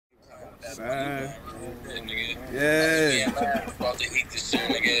Yeah. About to eat this shit,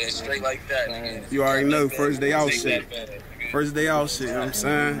 nigga. Straight like that, nigga. You already know, first day out shit. First day out shit, you know what I'm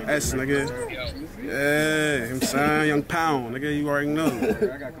saying? S, nigga. Yeah, you know what I'm saying? Young Pound, nigga, you already know.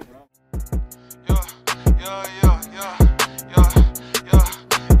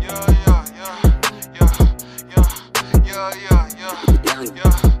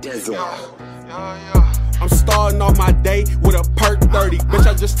 I'm starting off my day with a perk 30. Bitch,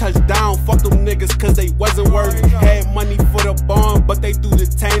 I just touched down. Fuck them niggas cause they wasn't worthy. Had money for the bomb, but they threw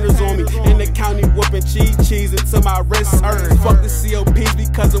detainers on me. In the county whooping cheese until my wrist hurt. Fuck the COPs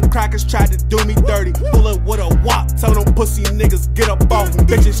because them crackers tried to do me dirty. Pull up with a wop, tell them pussy niggas get up off me.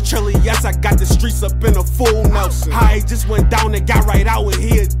 Bitches Trilly, yes, I got the streets up in a full Nelson. High just went down and got right out and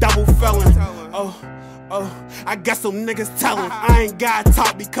he a double felon. Oh, I guess some niggas tellin' I ain't got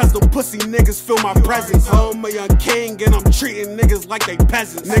top because them pussy niggas feel my presence. I'm a young king and I'm treating niggas like they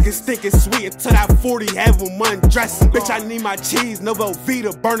peasants. Niggas think it's sweet until that 40 have them undressing. Bitch, I need my cheese, no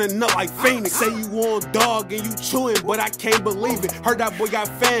Velveeta, burning up like Phoenix. Say you want dog and you chewing, but I can't believe it. Heard that boy got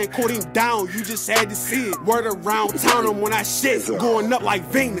fanned, caught him down, you just had to see it. Word around town, I'm when that shit going up like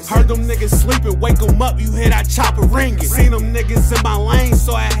Venus. Heard them niggas sleeping, wake them up, you hear that chopper ringing. Seen them niggas in my lane,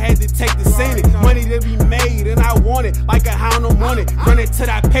 so I had to take the scenic. Money to be made and I want it like a hound I'm on it. Run it to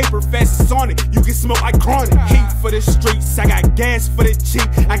that paper fast, it's on it. You can smoke like chronic. Heat for the streets, I got gas for the cheap.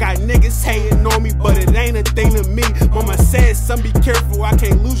 I got niggas hating on me, but it ain't a thing to me. Mama said, son, be careful, I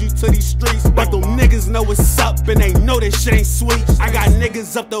can't lose you to these streets. But them niggas know what's up and they know that shit ain't sweet. I got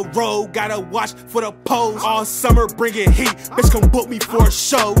niggas up the road, gotta watch for the pose. All summer bringing heat, bitch come book me for a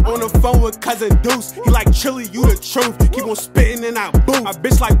show. On the phone with cousin Deuce, he like Trilly, you the truth. Keep on spitting and I boom. My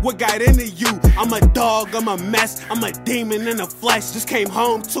bitch like what got into you? I'm a dog, I'm a mess, I'm a demon in the flesh. Just came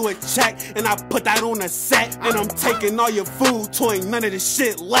home to a check and I put that on a set. And I'm taking all your food, to ain't none of the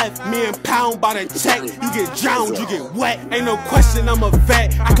shit left. Me and Pound by the check, you get drowned, you get wet. Ain't no question I'm a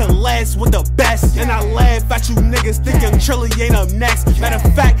vet, I can last with the best. And I laugh at you niggas thinking Trilly ain't up next. Matter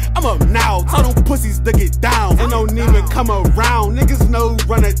of fact, I'm up now, tell them pussies to get down. And don't even come around, niggas know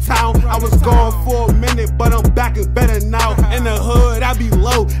run a town. I was gone for a minute, but I'm back and better now. In the hood, I be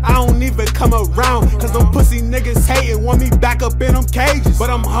low, I don't even come around. Cause them pussy niggas hating, want me back up in them cages. But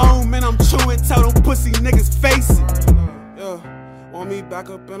I'm home and I'm chewing, tell them pussy niggas face it. Yeah, want me back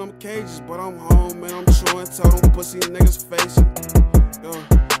up in them cages, but I'm home and I'm chewing, tell them pussy niggas face it. Yo,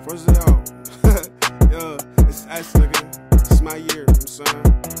 first day out. Yo, it's S, nigga. It's my year, you know what I'm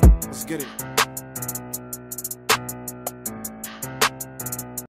saying? Let's get it.